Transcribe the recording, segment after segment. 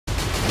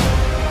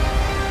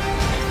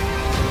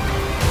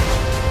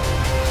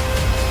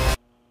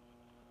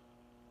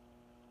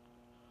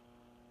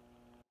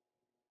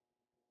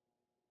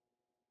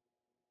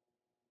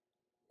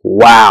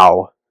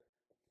Wow.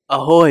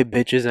 Ahoy,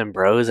 bitches and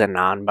bros and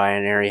non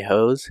binary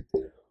hoes.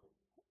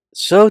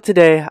 So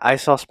today I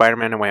saw Spider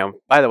Man No Way Home.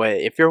 By the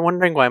way, if you're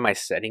wondering why my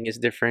setting is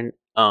different,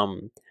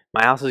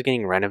 my house is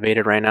getting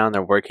renovated right now and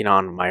they're working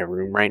on my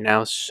room right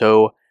now.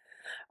 So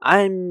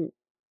I'm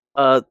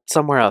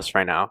somewhere else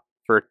right now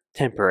for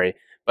temporary.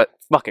 But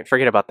fuck it,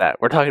 forget about that.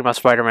 We're talking about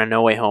Spider Man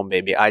No Way Home,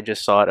 baby. I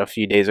just saw it a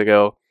few days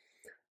ago.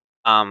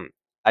 Um,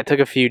 I took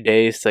a few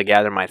days to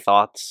gather my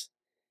thoughts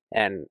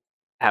and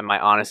have my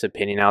honest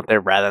opinion out there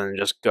rather than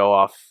just go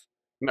off,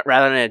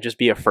 rather than it just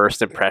be a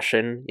first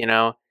impression, you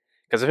know?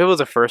 Because if it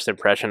was a first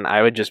impression,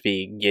 I would just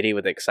be giddy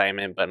with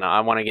excitement, but no, I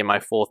want to get my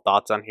full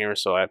thoughts on here,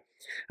 so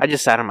I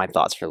just sat on my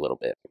thoughts for a little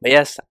bit. But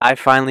yes, I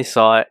finally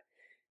saw it.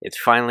 It's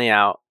finally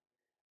out.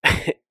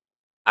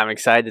 I'm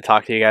excited to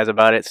talk to you guys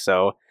about it,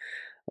 so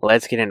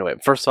let's get into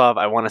it. First off,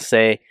 I want to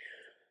say,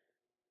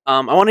 I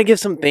want to give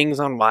some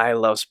things on why I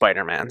love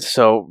Spider-Man.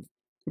 So,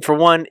 for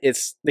one,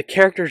 it's the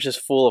character is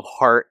just full of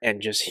heart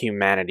and just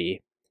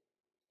humanity.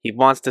 He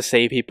wants to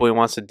save people. He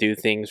wants to do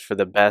things for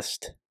the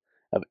best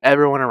of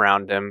everyone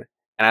around him,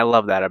 and I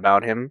love that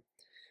about him.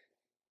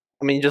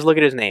 I mean, just look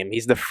at his name.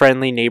 He's the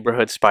friendly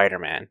neighborhood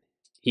Spider-Man.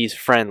 He's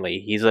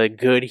friendly. He's a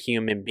good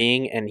human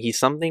being, and he's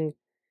something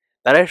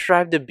that I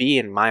strive to be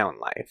in my own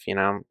life, you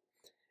know?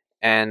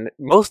 And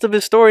most of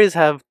his stories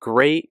have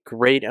great,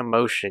 great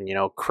emotion. You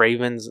know,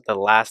 Craven's The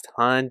Last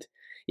Hunt,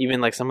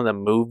 even like some of the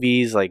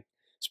movies like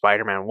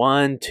Spider-Man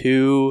 1,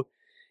 2.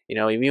 You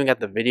know, you've even got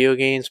the video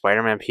game,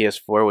 Spider-Man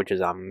PS4, which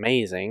is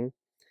amazing.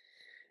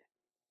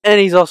 And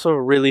he's also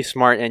really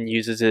smart and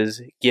uses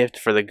his gift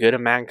for the good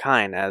of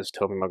mankind, as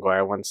Tobey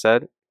Maguire once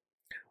said.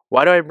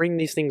 Why do I bring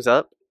these things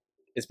up?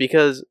 It's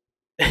because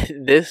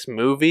this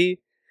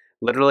movie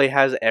literally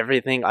has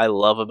everything I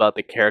love about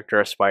the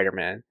character of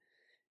Spider-Man.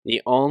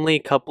 The only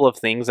couple of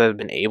things that have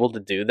been able to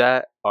do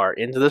that are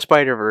Into the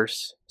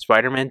Spider-Verse,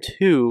 Spider-Man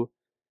 2,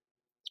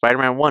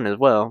 Spider-Man 1 as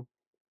well,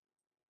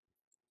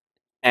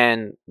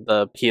 and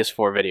the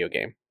PS4 video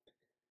game.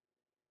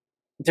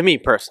 To me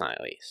personally,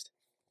 at least.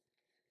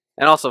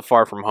 And also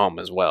Far From Home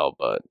as well,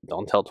 but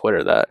don't tell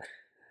Twitter that.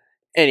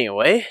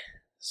 Anyway,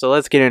 so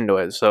let's get into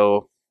it.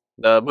 So,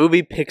 the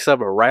movie picks up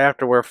right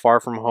after where Far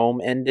From Home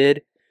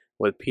ended,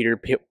 with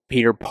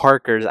Peter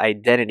Parker's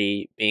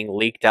identity being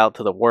leaked out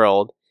to the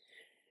world.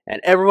 And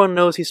everyone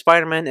knows he's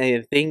Spider-Man and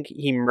they think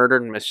he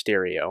murdered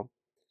Mysterio.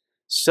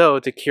 So,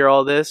 to cure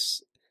all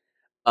this,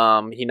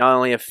 he not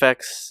only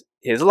affects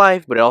his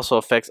life, but it also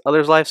affects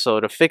others' lives. So,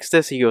 to fix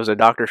this, he goes to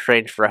Doctor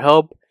Strange for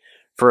help.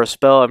 For a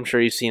spell, I'm sure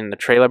you've seen the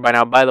trailer by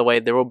now. By the way,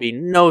 there will be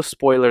no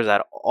spoilers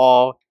at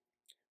all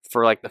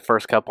for like the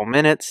first couple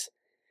minutes.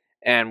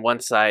 And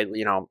once I,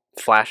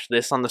 flash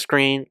this on the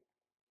screen,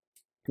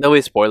 there'll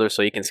be spoilers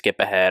so you can skip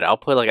ahead. I'll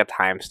put like a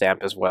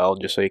timestamp as well,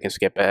 just so you can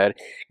skip ahead.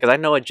 Because I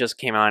know it just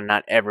came out and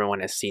not everyone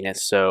has seen it,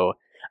 so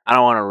I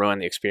don't want to ruin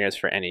the experience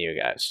for any of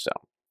you guys. So,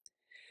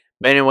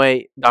 but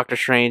anyway, Doctor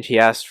Strange, he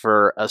asked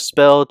for a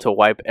spell to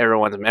wipe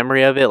everyone's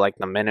memory of it, like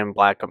the Men in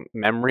Black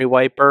memory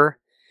wiper.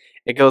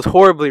 It goes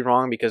horribly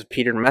wrong because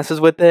Peter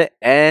messes with it,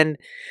 and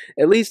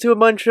it leads to a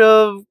bunch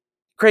of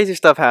crazy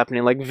stuff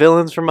happening, like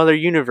villains from other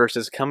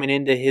universes coming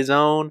into his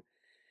own.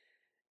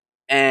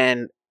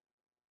 And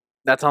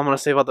that's all I'm going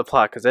to say about the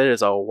plot, because it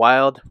is a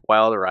wild,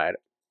 wild ride.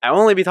 I'll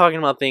only be talking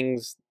about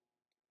things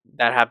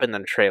that happened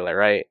in the trailer,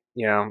 right?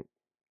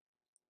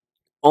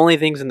 Only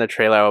things in the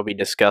trailer I will be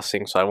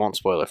discussing, so I won't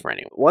spoil it for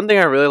anyone. One thing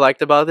I really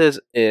liked about this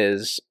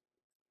is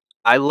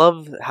I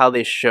love how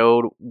they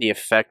showed the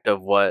effect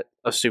of what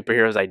a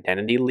superhero's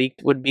identity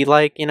leaked would be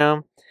like,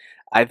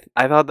 I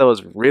thought that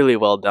was really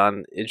well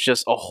done. It's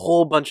just a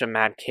whole bunch of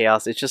mad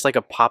chaos. It's just like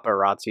a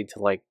paparazzi to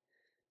like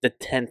the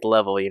 10th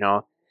level, you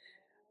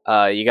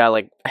got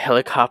like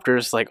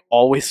helicopters like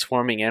always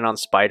swarming in on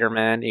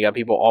Spider-Man. You got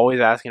people always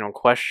asking him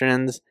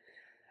questions.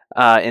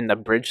 In the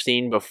bridge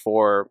scene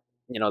before,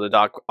 the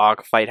Doc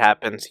Ock fight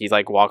happens, he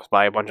like walks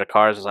by a bunch of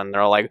cars and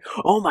they're all like,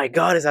 "Oh my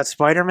god, is that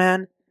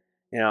Spider-Man?"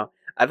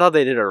 I thought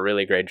they did a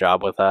really great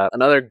job with that.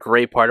 Another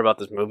great part about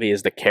this movie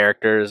is the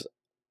characters.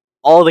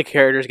 All the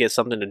characters get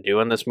something to do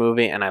in this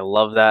movie, and I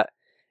love that.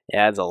 It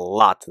adds a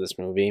lot to this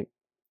movie.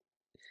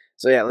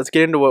 So yeah, let's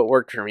get into what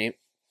worked for me.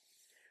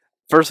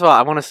 First of all,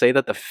 I want to say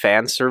that the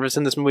fan service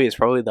in this movie is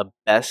probably the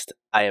best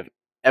I have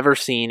ever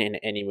seen in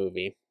any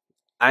movie.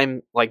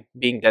 I'm like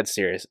being dead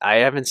serious. I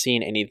haven't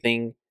seen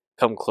anything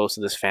come close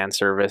to this fan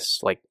service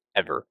like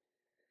ever.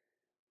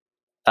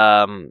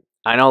 I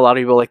know a lot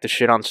of people like to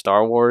shit on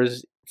Star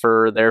Wars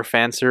for their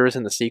fan service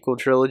in the sequel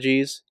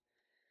trilogies,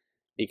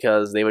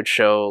 because they would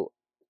show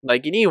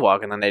like an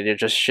Ewok and then they did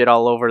just shit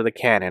all over the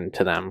canon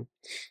to them.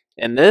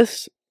 In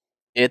this,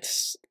 they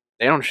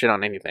don't shit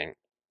on anything.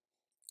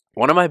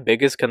 One of my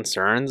biggest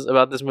concerns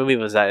about this movie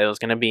was that it was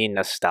going to be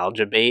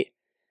nostalgia bait,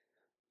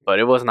 but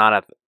it was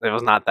not. It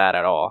was not that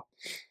at all.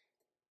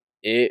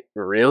 It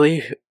really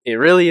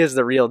is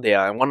the real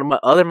deal. And one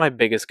of my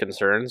biggest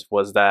concerns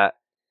was that,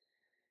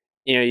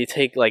 you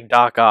take like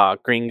Doc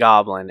Ock, Green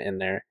Goblin in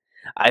there.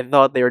 I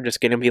thought they were just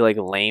going to be like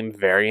lame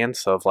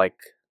variants of like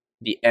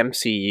the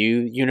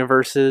MCU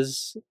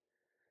universes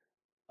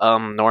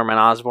Norman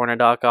Osborn and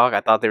Doc Ock.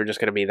 I thought they were just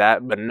gonna be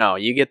that, but no,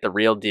 you get the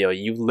real deal.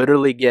 You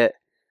literally get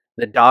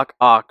the Doc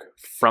Ock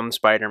from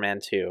Spider-Man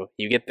 2.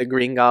 You get the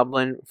Green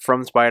Goblin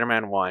from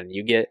Spider-Man 1.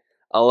 You get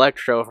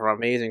Electro from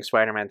Amazing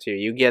Spider-Man 2.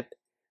 You get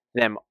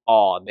them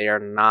all. They are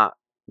not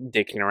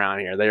dicking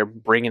around here. They're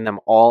bringing them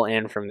all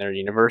in from their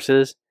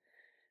universes,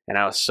 and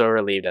I was so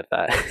relieved at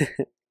that.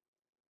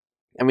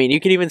 I mean, you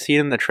can even see it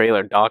in the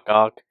trailer. Doc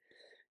Ock,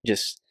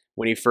 just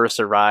when he first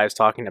arrives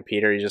talking to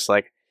Peter, he's just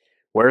like,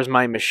 "Where's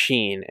my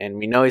machine?" And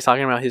we know he's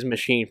talking about his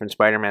machine from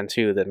Spider-Man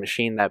 2, the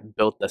machine that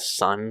built the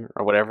sun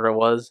or whatever it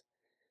was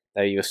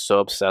that he was so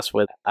obsessed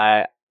with.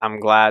 I'm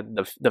glad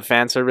the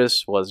fan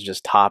service was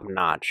just top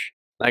notch.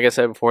 Like I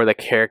said before, the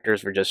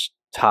characters were just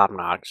top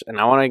notch, and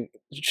I want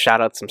to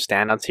shout out some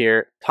standouts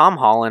here. Tom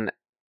Holland,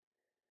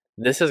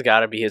 this has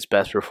got to be his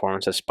best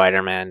performance as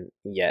Spider-Man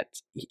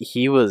yet.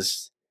 He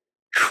was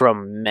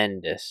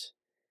tremendous.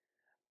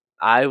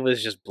 I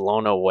was just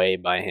blown away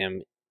by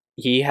him.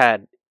 He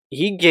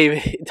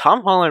gave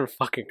Tom Holland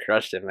fucking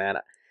crushed it, man.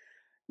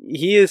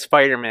 He is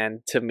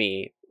Spider-Man to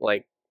me,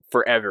 like,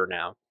 forever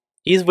now.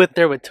 He's with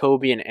there with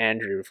Toby and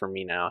Andrew for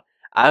me now.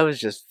 I was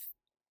just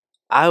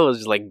I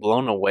was like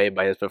blown away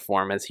by his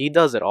performance. He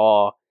does it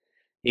all.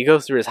 He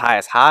goes through his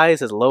highest highs,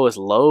 his lowest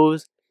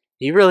lows.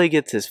 He really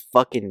gets his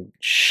fucking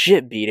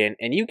shit beaten,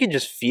 and you can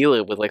just feel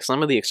it with like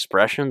some of the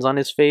expressions on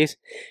his face.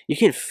 You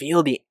can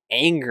feel the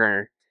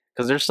anger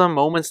because there's some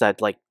moments that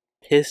like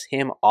piss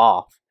him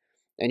off,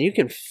 and you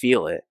can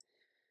feel it.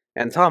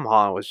 And Tom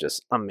Holland was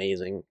just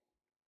amazing.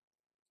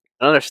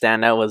 Another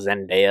standout was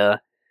Zendaya.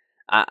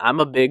 I'm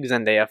a big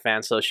Zendaya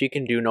fan, so she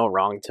can do no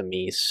wrong to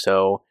me.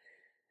 So,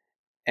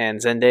 and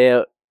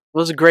Zendaya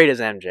was great as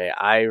MJ.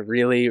 I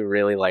really,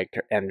 really liked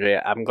her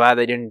MJ. I'm glad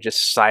they didn't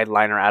just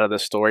sideline her out of the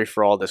story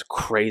for all this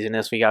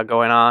craziness we got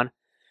going on.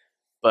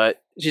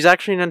 But she's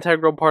actually an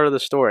integral part of the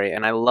story,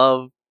 and I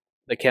love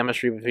the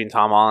chemistry between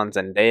Tom Holland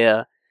and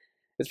Zendaya.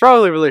 It's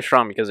probably really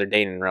strong because they're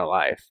dating in real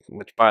life.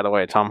 Which, by the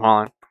way, Tom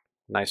Holland,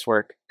 nice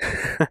work.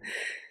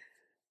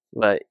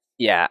 But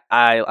yeah,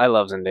 I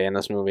love Zendaya in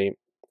this movie.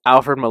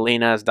 Alfred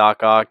Molina as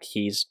Doc Ock.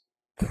 He's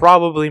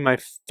probably my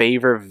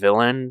favorite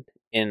villain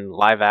in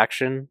live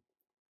action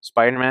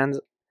Spider-Man's,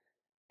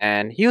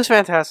 and he was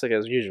fantastic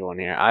as usual in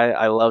here.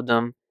 I loved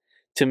him.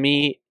 To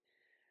me,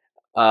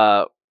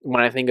 when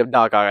I think of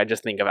Doc Ock, I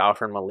just think of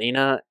Alfred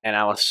Molina, and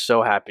I was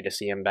so happy to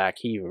see him back.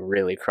 He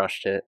really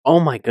crushed it. Oh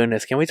my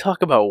goodness, can we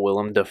talk about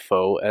Willem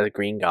Dafoe as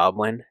Green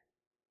Goblin?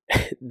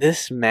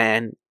 This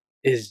man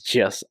is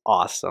just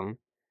awesome.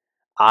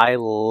 I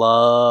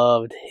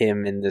loved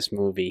him in this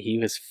movie. He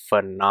was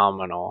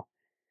phenomenal.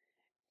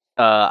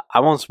 I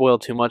won't spoil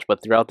too much,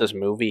 but throughout this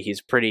movie,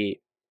 he's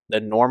pretty. The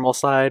normal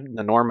side,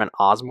 the Norman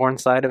Osborn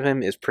side of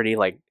him, is pretty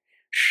like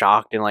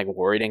shocked and like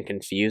worried and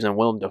confused. And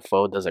Willem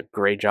Dafoe does a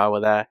great job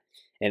with that.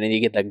 And then you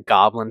get the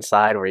Goblin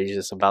side where he's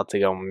just about to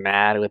go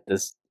mad with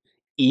this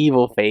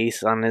evil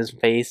face on his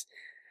face.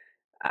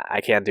 I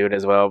can't do it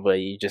as well, but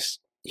you just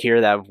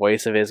hear that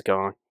voice of his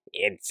going,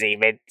 "Itsy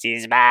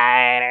bitsy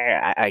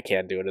spider." I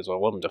can't do it as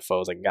well. Willem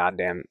Dafoe's a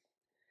goddamn.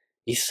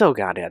 He's so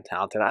goddamn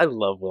talented. I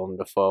love Willem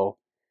Dafoe.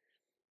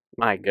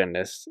 My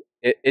goodness,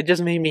 it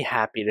just made me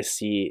happy to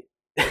see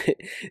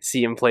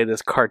see him play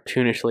this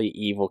cartoonishly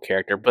evil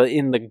character, but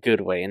in the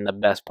good way, in the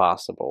best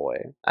possible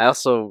way. I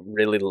also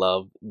really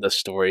love the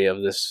story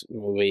of this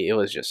movie. It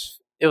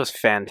was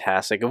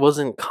fantastic. It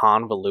wasn't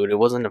convoluted. It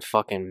wasn't a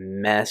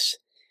fucking mess.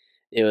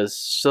 It was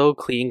so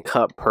clean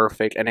cut,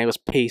 perfect, and it was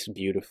paced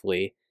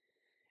beautifully.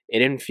 It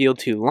didn't feel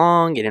too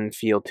long. It didn't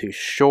feel too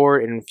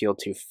short. It didn't feel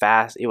too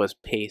fast. It was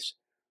paced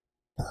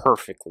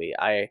perfectly.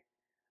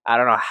 I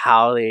don't know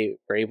how they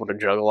were able to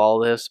juggle all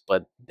this,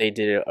 but they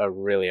did a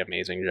really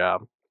amazing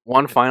job.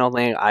 One final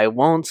thing, I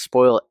won't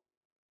spoil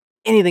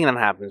anything that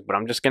happens, but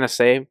I'm just gonna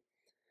say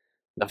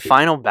the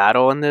final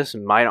battle in this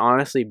might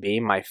honestly be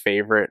my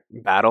favorite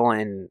battle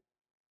in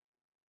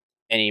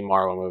any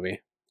Marvel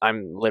movie.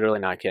 I'm literally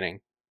not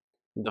kidding.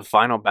 The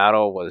final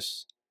battle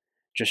was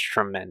just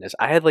tremendous.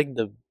 I had like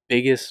the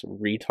biggest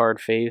retard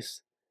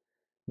face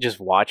just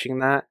watching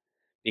that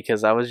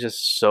because I was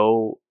just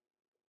so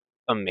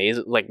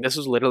amazed. Like, this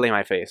was literally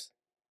my face.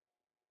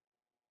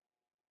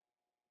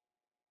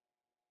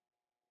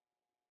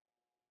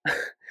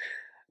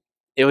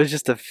 It was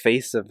just a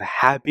face of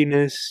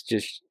happiness,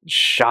 just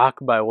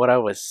shocked by what I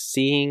was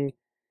seeing.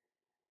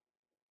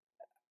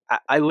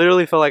 I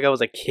literally felt like I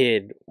was a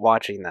kid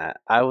watching that.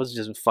 I was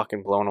just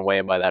fucking blown away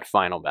by that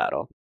final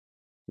battle.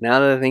 Now,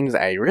 the things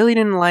I really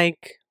didn't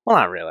like, well,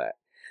 not really.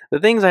 The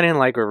things I didn't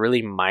like were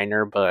really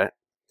minor, but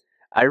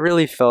I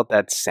really felt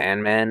that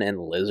Sandman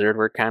and Lizard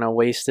were kind of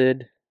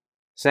wasted.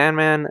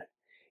 Sandman,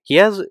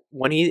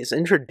 when he's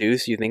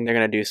introduced, you think they're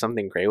going to do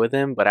something great with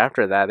him, but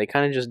after that, they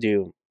kind of just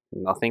do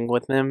nothing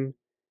with him,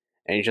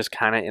 and he's just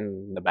kind of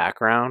in the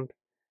background,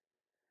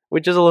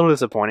 which is a little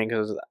disappointing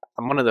because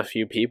I'm one of the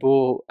few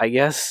people, I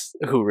guess,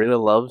 who really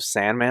loves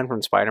Sandman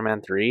from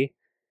Spider-Man 3.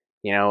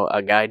 You know,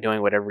 a guy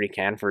doing whatever he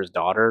can for his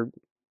daughter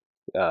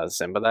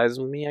sympathizes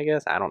with me, I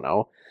guess. I don't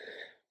know.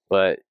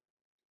 But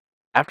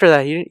After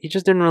that, he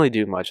just didn't really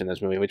do much in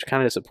this movie, which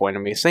kind of disappointed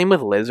me. Same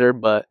with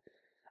Lizard, but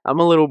I'm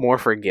a little more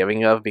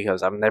forgiving of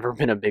because I've never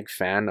been a big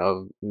fan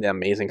of the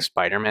Amazing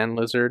Spider-Man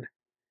Lizard.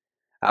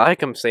 I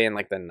like him saying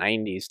like the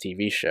 '90s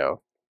TV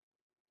show,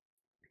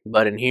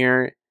 but in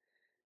here,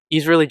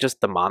 he's really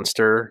just the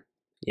monster.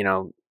 You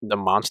know, the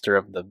monster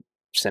of the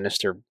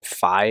Sinister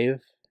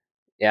Five.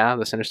 Yeah,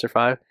 the Sinister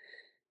Five.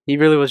 He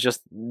really was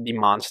just the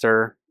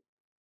monster,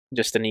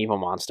 just an evil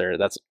monster.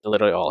 That's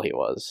literally all he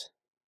was.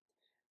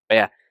 But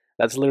yeah,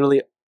 that's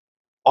literally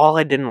all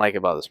I didn't like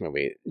about this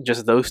movie.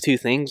 Just those two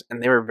things,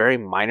 and they were very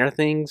minor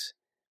things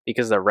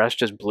because the rest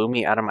just blew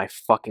me out of my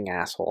fucking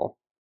asshole.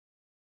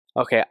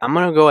 Okay, I'm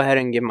gonna go ahead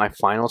and give my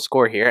final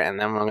score here, and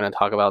then I'm gonna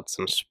talk about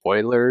some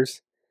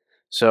spoilers.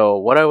 So,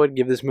 what I would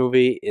give this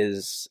movie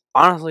is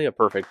honestly a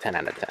perfect 10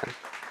 out of 10.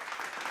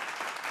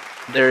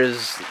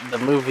 The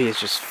movie is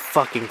just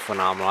fucking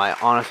phenomenal. I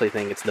honestly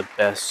think it's the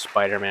best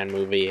Spider-Man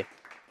movie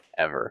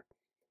ever.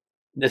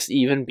 This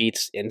even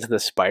beats Into the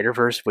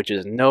Spider-Verse, which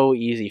is no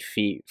easy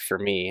feat for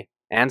me,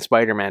 and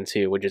Spider-Man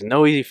 2, which is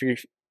no easy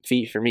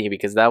feat for me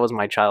because that was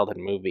my childhood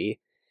movie.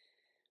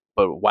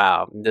 But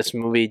wow, this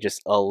movie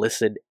just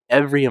elicited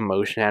every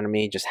emotion out of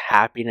me, just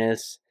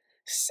happiness,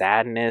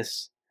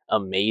 sadness,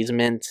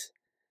 amazement,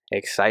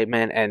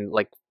 excitement, and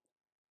like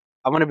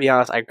I'm gonna be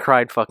honest, I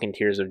cried fucking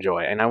tears of joy,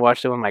 and I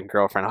watched it with my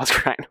girlfriend. I was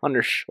crying on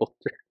her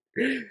shoulder.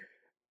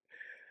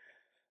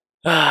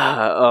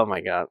 Oh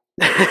my god.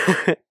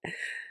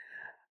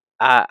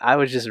 I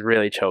was just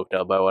really choked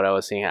up by what I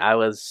was seeing.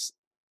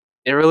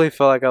 It really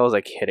felt like I was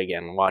a kid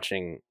again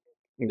watching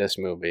this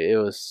movie. It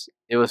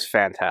was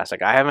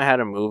fantastic. I haven't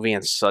had a movie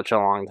in such a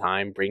long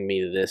time bring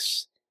me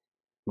this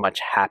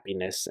much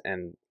happiness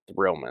and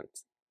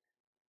thrillment.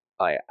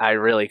 Like I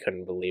really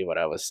couldn't believe what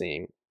I was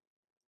seeing.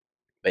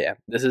 But yeah,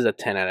 this is a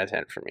 10 out of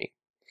 10 for me.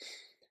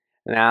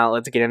 Now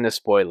let's get into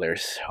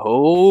spoilers.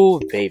 Oh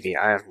baby,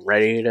 I am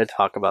ready to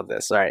talk about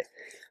this. All right,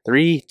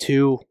 3,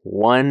 2,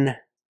 1.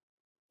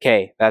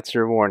 Okay, that's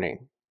your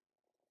warning.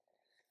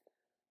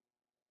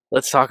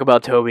 Let's talk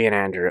about Toby and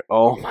Andrew.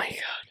 Oh my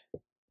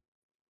god.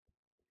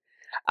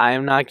 I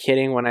am not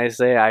kidding when I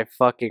say I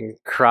fucking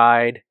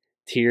cried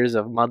tears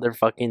of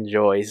motherfucking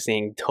joy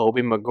seeing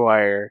Toby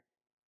Maguire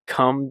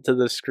come to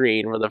the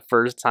screen for the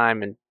first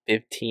time in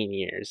 15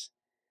 years.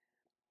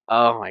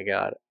 Oh my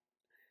god.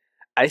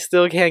 I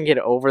still can't get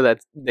over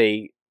that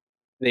they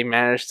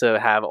managed to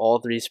have all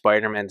three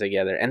Spider-Men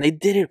together and they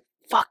did it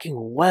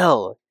fucking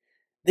well.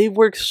 They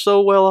worked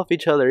so well off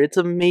each other. It's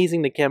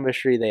amazing the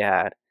chemistry they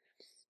had.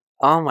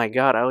 Oh my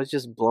god, I was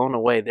just blown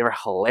away. They were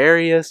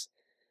hilarious.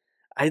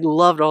 I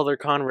loved all their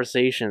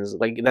conversations,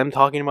 like them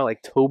talking about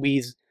like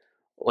Toby's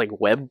like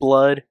web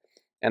blood,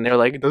 and they're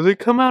like, "Does it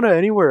come out of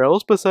anywhere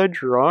else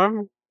besides your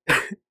arm?"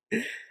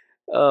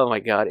 Oh my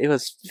god, it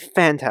was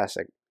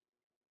fantastic.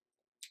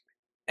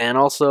 And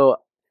also,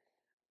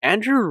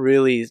 Andrew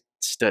really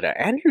stood out.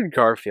 Andrew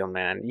Garfield,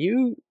 man,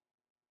 you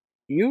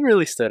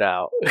really stood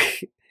out.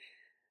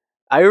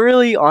 I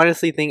really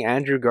honestly think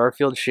Andrew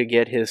Garfield should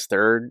get his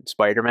third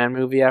Spider-Man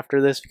movie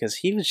after this because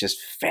he was just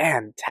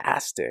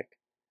fantastic.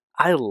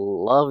 I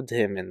loved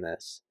him in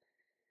this.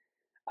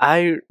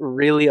 I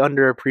really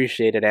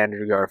underappreciated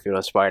Andrew Garfield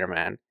as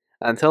Spider-Man.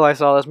 Until I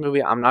saw this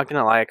movie, I'm not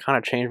gonna lie, I kind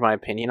of changed my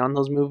opinion on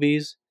those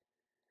movies.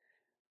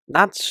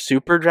 Not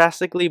super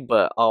drastically,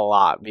 but a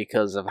lot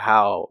because of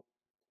how,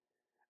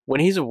 when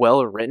he's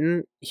well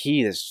written,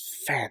 he is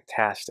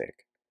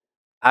fantastic.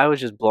 I was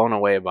just blown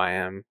away by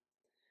him.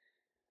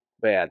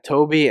 But yeah,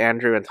 Toby,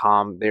 Andrew, and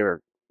Tom, they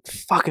were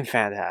fucking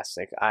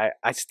fantastic. I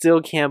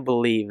still can't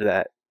believe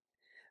that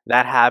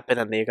happened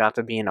and they got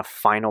to be in a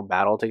final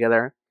battle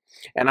together.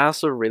 And I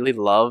also really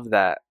love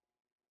that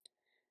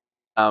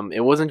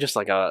it wasn't just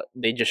like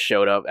they just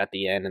showed up at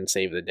the end and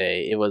saved the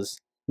day. It was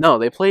no,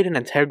 they played an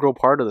integral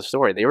part of the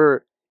story. They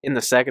were in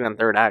the second and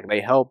third act. They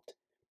helped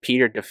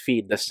Peter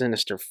defeat the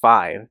Sinister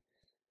Five.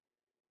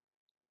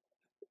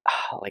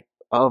 Like,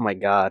 oh my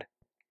god.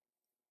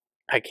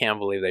 I can't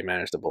believe they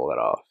managed to pull that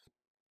off.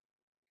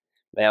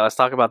 But yeah, let's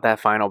talk about that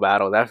final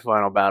battle. That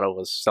final battle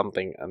was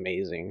something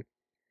amazing.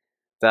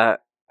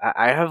 That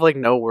I have like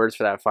no words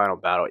for that final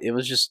battle. It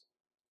was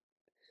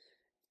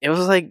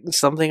like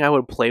something I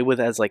would play with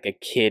as like a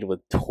kid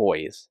with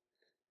toys,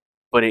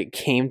 but it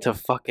came to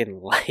fucking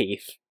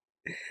life.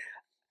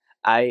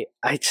 I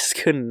just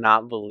could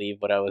not believe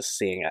what I was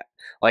seeing.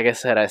 Like I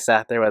said, I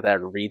sat there with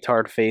that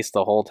retard face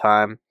the whole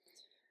time.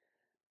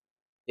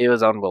 It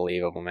was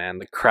unbelievable, man.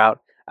 The crowd.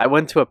 I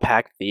went to a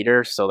packed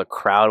theater, so the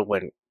crowd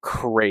went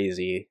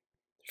crazy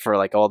for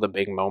like all the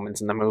big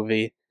moments in the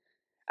movie.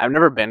 I've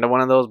never been to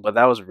one of those, but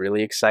that was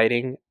really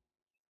exciting.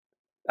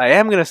 I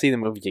am gonna see the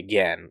movie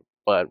again,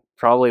 but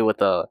probably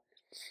with a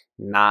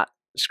not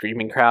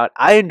screaming crowd.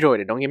 I enjoyed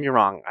it. Don't get me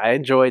wrong. I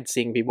enjoyed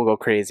seeing people go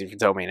crazy for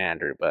Tommy and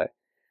Andrew, but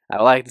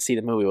I like to see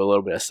the movie with a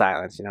little bit of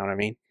silence. You know what I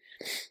mean?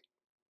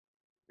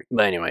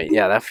 But anyway,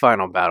 yeah, that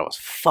final battle was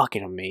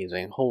fucking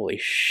amazing. Holy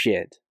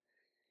shit!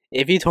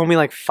 If you told me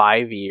like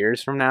 5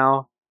 years from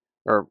now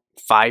or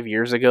 5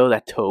 years ago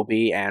that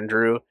Toby,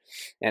 Andrew,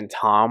 and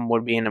Tom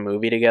would be in a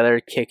movie together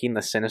kicking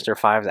the Sinister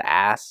Five's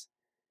ass,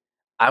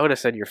 I would have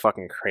said you're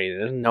fucking crazy.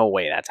 There's no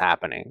way that's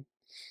happening.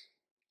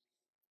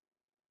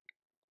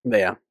 But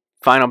yeah,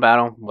 final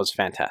battle was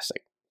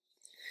fantastic.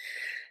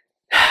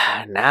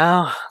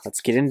 Now,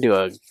 let's get into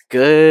a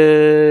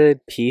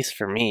good piece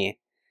for me.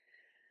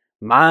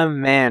 My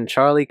man,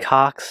 Charlie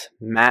Cox,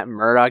 Matt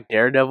Murdock,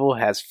 Daredevil,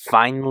 has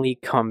finally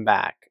come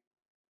back.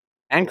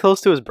 And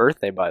close to his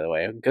birthday, by the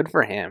way. Good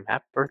for him.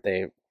 Happy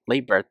birthday.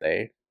 Late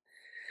birthday.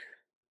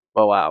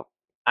 But wow.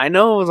 I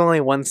know it was only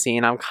one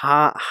scene.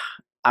 I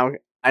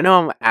know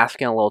I'm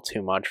asking a little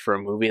too much for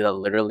a movie that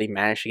literally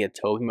managed to get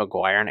Tobey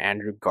Maguire and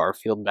Andrew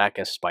Garfield back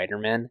as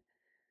Spider-Man.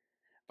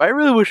 But I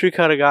really wish we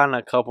could have gotten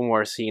a couple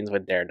more scenes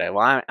with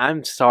Daredevil.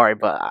 I'm sorry,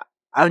 but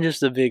I'm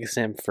just a big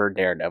simp for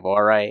Daredevil,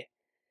 alright?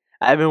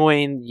 I've been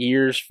waiting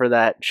years for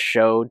that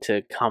show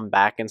to come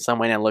back in some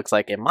way, and it looks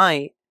like it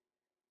might.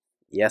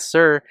 Yes,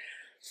 sir.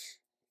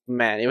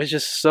 Man, it was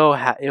just so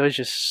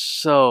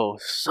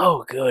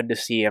good to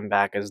see him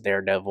back as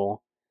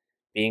Daredevil,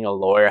 being a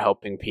lawyer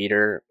helping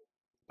Peter.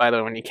 By the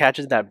way, when he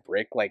catches that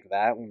brick like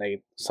that, when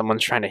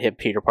someone's trying to hit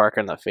Peter Parker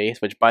in the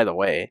face, which by the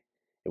way,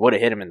 it would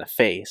have hit him in the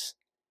face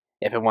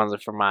if it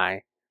wasn't for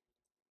my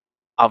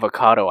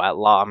avocado at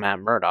law, Matt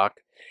Murdock.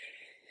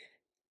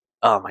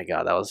 Oh my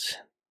god,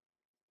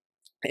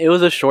 it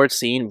was a short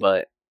scene,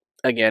 but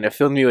again, it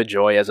filled me with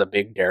joy as a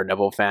big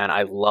Daredevil fan.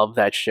 I love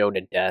that show to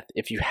death.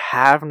 If you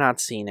have not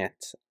seen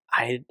it,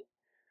 I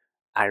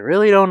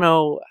really don't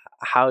know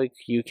how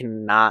you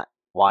can not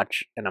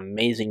watch an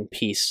amazing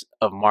piece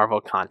of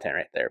Marvel content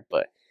right there.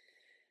 But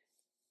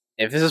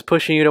if this is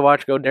pushing you to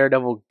watch Go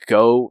Daredevil,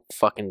 go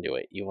fucking do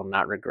it. You will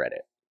not regret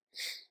it.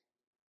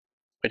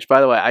 Which,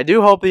 by the way, I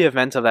do hope the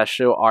events of that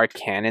show are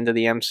canon to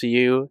the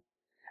MCU.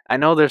 I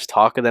know there's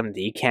talk of them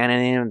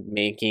decanoning,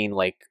 making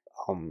like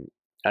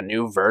a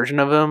new version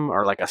of them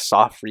or like a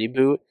soft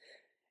reboot.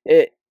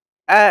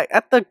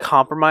 At the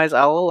compromise,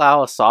 I'll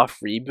allow a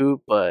soft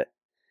reboot, but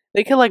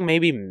they could like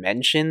maybe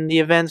mention the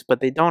events, but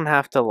they don't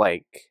have to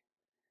like,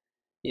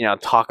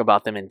 talk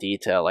about them in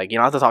detail. Like, you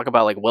don't have to talk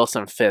about like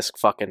Wilson Fisk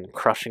fucking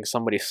crushing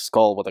somebody's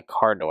skull with a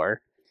car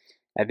door.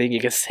 I think you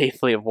can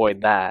safely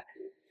avoid that.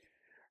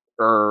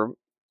 Or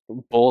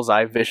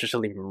Bullseye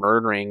viciously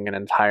murdering an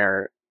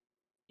entire,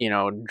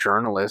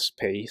 journalist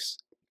piece.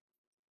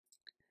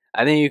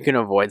 I think you can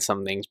avoid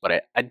some things,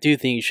 but I do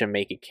think you should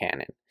make it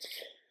canon.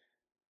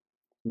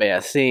 But yeah,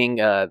 seeing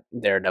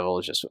Daredevil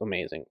is just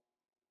amazing.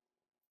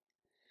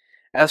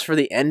 As for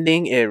the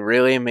ending, it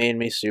really made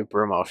me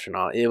super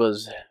emotional. It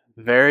was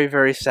very,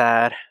 very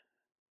sad,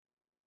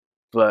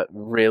 but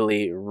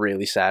really,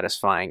 really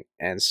satisfying,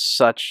 and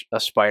such a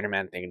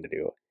Spider-Man thing to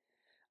do.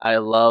 I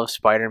love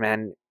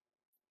Spider-Man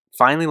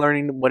finally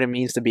learning what it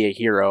means to be a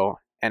hero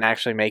and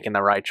actually making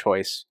the right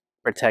choice,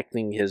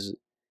 protecting his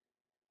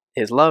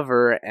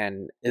lover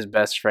and his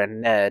best friend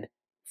Ned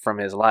from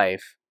his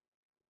life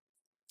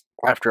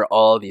after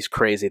all these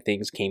crazy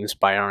things came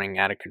spiraling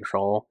out of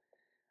control.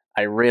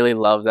 I really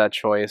love that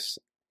choice,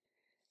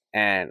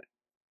 and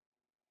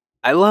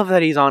I love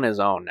that he's on his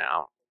own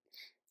now.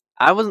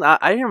 I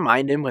didn't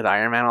mind him with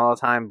Iron Man all the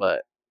time,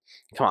 but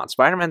come on,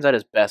 Spider-Man's at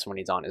his best when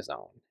he's on his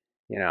own.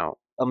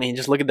 I mean,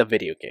 just look at the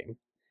video game.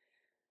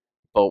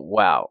 But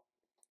wow,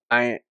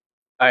 I'm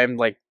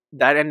like,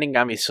 that ending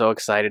got me so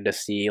excited to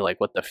see like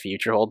what the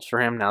future holds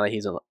for him now that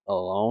he's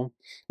alone.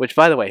 Which,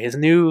 by the way, his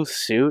new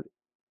suit,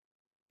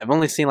 I've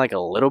only seen like a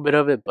little bit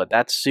of it, but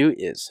that suit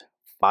is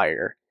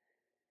fire.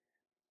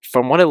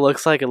 From what it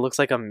looks like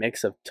a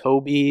mix of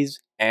Toby's,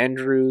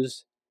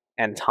 Andrew's,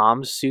 and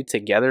Tom's suit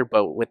together,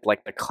 but with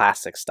like the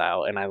classic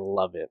style, and I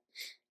love it.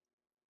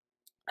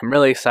 I'm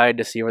really excited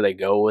to see where they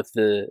go with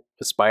the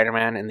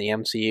Spider-Man in the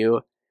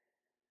MCU.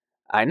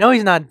 I know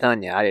he's not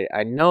done yet.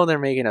 I know they're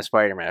making a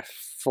Spider-Man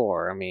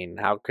 4. I mean,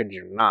 how could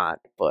you not?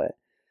 But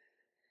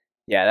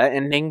yeah, that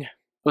ending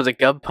was a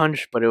gut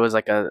punch, but it was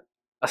like a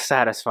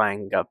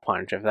satisfying gut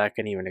punch, if that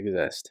can even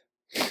exist.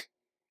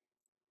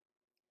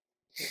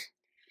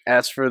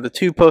 As for the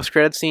two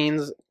post-credit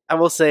scenes, I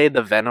will say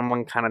the Venom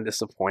one kind of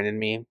disappointed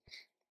me.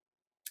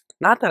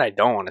 Not that I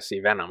don't want to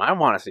see Venom. I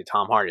want to see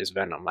Tom Hardy's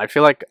Venom. I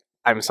feel like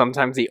I'm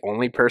sometimes the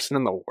only person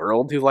in the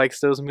world who likes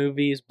those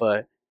movies,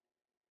 but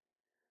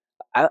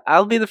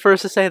I'll be the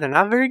first to say they're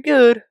not very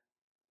good.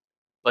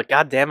 But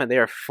god damn it, they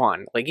are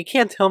fun. Like, you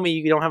can't tell me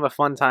you don't have a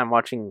fun time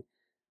watching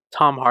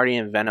Tom Hardy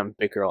and Venom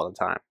bicker all the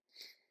time.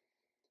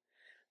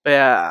 But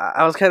yeah,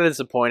 I was kind of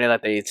disappointed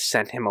that they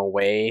sent him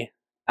away.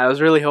 I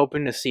was really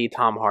hoping to see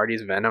Tom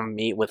Hardy's Venom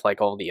meet with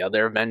like all the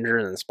other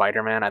Avengers and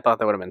Spider-Man. I thought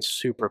that would have been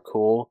super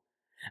cool.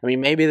 I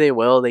mean, maybe they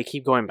will. They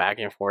keep going back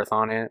and forth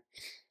on it.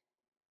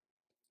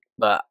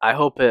 But I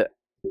hope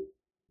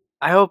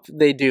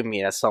they do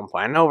meet at some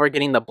point. I know we're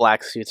getting the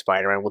black suit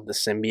Spider-Man with the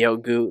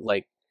symbiote goot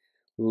like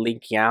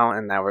leaking out,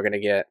 and now we're gonna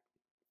get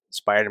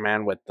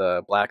Spider-Man with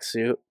the black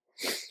suit,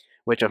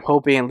 which I'm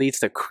hoping leads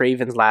to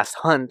Kraven's Last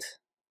Hunt,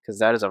 because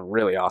that is a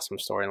really awesome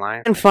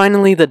storyline. And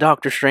finally, the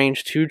Doctor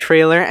Strange 2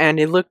 trailer, and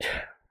it looked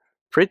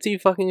pretty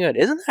fucking good.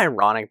 Isn't it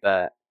ironic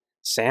that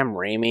Sam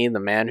Raimi, the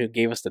man who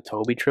gave us the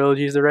Toby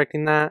trilogy, is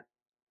directing that,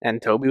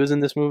 and Toby was in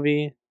this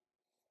movie.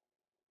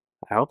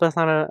 I hope that's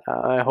not a.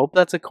 I hope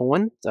that's a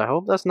coincidence. I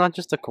hope that's not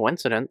just a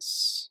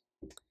coincidence.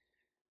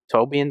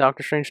 Toby and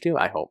Doctor Strange too.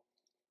 I hope.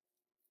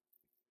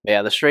 But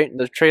yeah,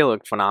 the trailer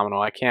looked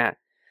phenomenal. I can't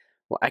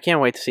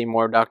wait to see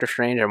more of Doctor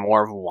Strange and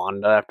more of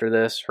Wanda after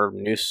this. Her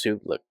new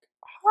suit looked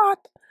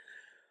hot.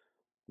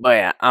 But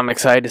yeah, I'm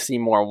excited to see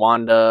more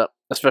Wanda,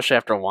 especially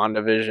after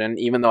WandaVision.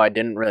 Even though I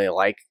didn't really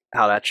like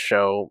how that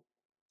show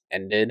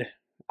ended.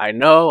 I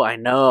know.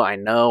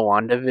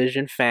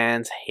 WandaVision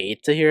fans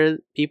hate to hear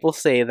people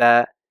say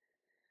that.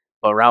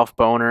 But Ralph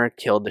Boner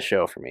killed the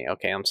show for me.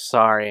 Okay, I'm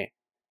sorry.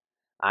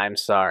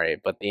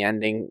 But the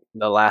ending,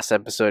 the last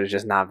episode is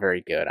just not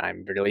very good.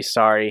 I'm really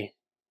sorry,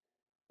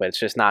 but it's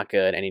just not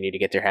good, and you need to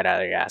get your head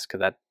out of your ass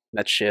because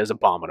that shit is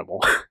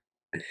abominable.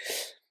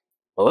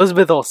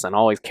 Elizabeth Olsen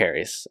always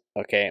carries.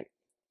 Okay,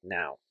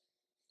 now,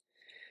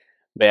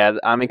 but yeah,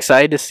 I'm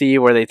excited to see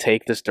where they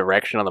take this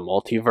direction of the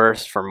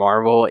multiverse for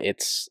Marvel.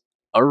 It's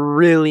a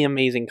really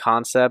amazing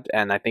concept,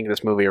 and I think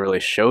this movie really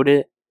showed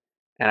it.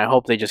 And I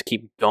hope they just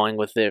keep going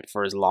with it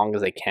for as long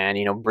as they can.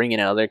 You know, bring in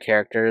other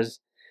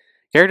characters.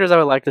 Characters I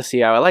would like to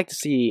see. I would like to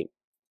see.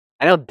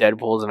 I know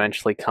Deadpool is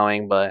eventually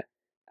coming, but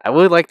I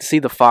would like to see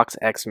the Fox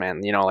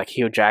X-Men. You know, like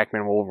Hugh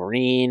Jackman,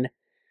 Wolverine,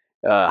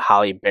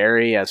 Halle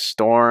Berry as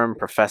Storm,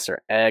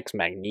 Professor X,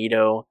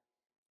 Magneto.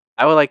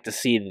 I would like to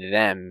see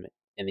them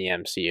in the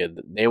MCU.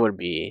 They would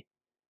be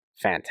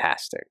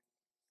fantastic.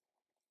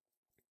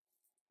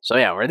 So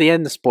yeah, we're at the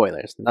end of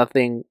spoilers.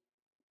 Nothing,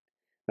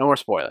 no more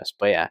spoilers.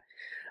 But yeah,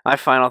 my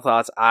final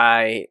thoughts.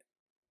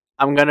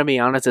 I'm gonna be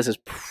honest. This is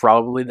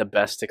probably the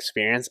best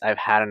experience I've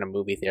had in a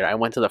movie theater. I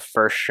went to the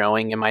first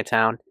showing in my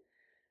town,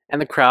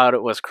 and the crowd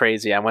was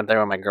crazy. I went there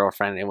with my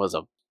girlfriend. It was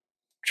a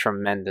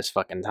tremendous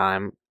fucking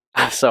time.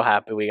 I'm so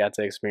happy we got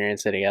to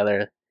experience it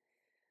together.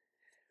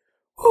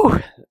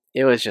 Whew.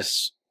 It was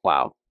just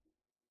wow.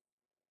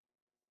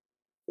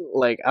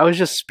 Like I was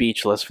just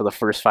speechless for the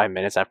first 5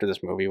 minutes after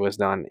this movie was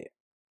done.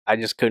 I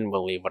just couldn't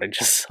believe what I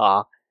just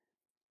saw.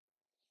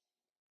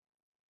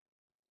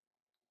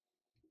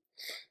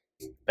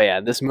 But yeah,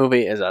 this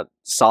movie is a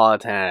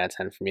solid 10 out of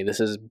 10 for me. This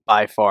is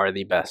by far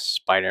the best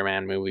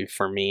Spider-Man movie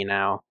for me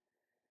now.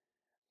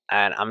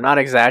 And I'm not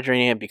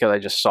exaggerating it because I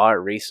just saw it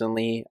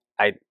recently.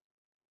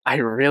 I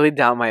really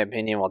doubt my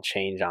opinion will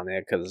change on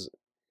it because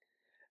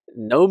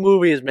no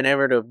movie has been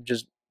able to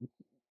just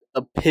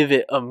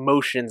pivot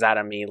emotions out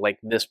of me like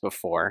this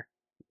before.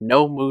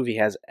 No movie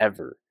has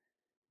ever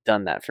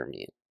done that for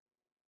me.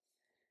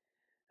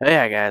 But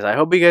yeah, guys, I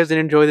hope you guys did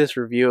enjoy this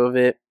review of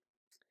it.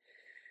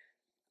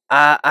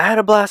 I had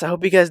a blast. I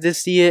hope you guys did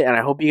see it, and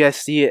I hope you guys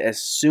see it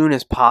as soon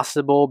as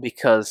possible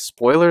because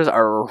spoilers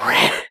are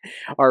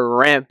are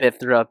rampant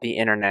throughout the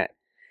internet.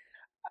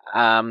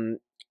 Um,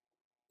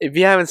 if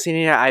you haven't seen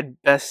it yet,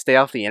 I'd best stay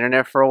off the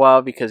internet for a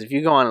while because if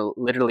you go on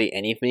literally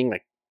anything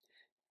like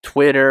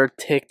Twitter,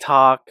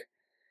 TikTok,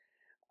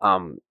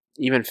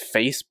 even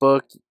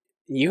Facebook,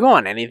 you go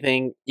on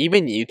anything,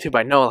 even YouTube.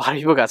 I know a lot of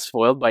people got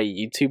spoiled by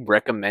YouTube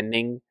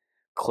recommending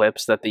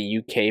clips that the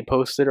UK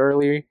posted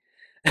earlier.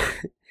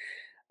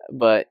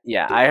 But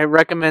yeah, I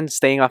recommend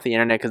staying off the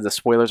internet because the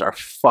spoilers are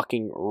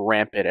fucking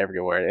rampant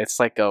everywhere.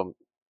 It's like a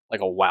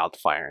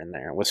wildfire in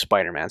there with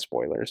Spider-Man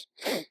spoilers.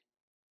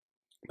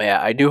 But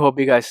yeah, I do hope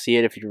you guys see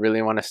it if you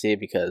really want to see it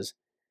because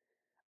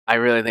I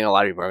really think a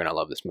lot of people are gonna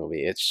love this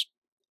movie.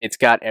 It's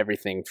got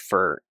everything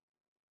for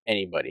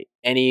anybody,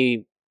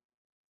 any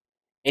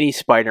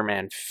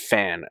Spider-Man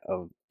fan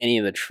of any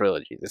of the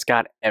trilogies. It's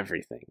got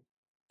everything,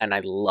 and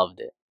I loved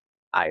it.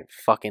 I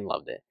fucking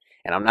loved it,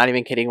 and I'm not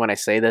even kidding when I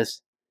say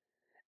this.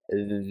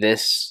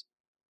 This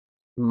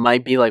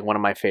might be like one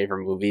of my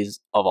favorite movies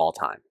of all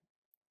time.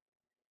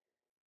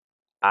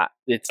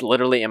 It's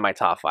literally in my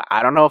top 5.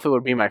 I don't know if it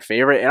would be my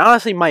favorite. It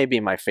honestly might be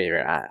my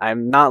favorite.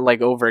 I'm not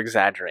like over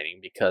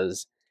exaggerating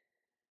because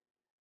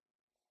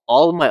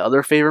all of my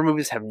other favorite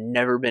movies have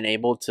never been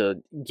able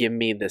to give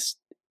me this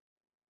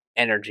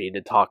energy to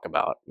talk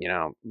about. You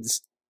know,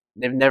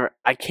 they've never.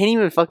 I can't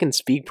even fucking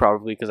speak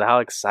properly because of how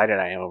excited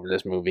I am over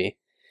this movie.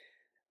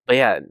 But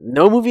yeah,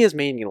 no movie has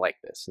made me like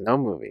this. No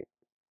movie.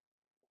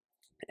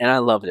 And I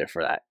loved it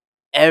for that.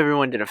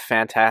 Everyone did a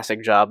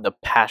fantastic job. The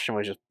passion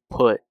was just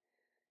put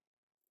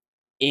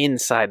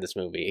inside this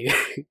movie.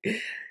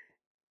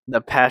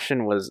 The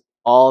passion was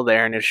all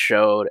there and it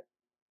showed.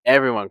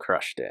 Everyone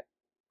crushed it.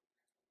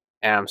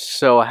 And I'm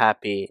so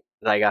happy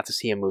that I got to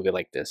see a movie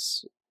like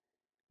this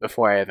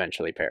before I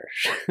eventually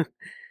perish.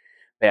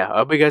 Yeah, I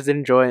hope you guys did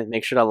enjoy it.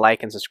 Make sure to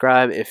like and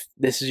subscribe. If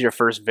this is your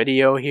first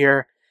video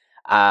here,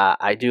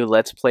 I do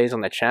Let's Plays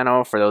on the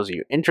channel for those of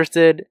you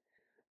interested.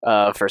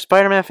 For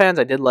Spider-Man fans,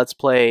 I did Let's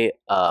Play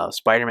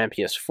Spider-Man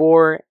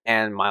PS4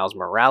 and Miles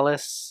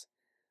Morales.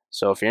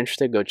 So if you're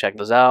interested, go check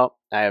those out.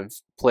 I've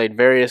played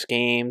various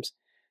games.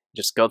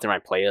 Just go through my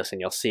playlist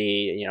and you'll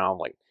see, you know,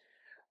 like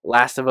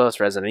Last of Us,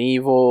 Resident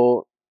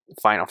Evil,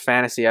 Final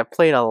Fantasy. I've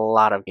played a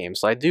lot of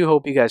games, so I do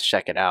hope you guys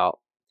check it out.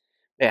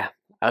 Yeah,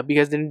 I hope you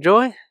guys did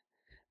enjoy.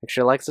 Make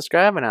sure to like,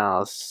 subscribe, and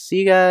I'll see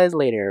you guys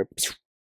later.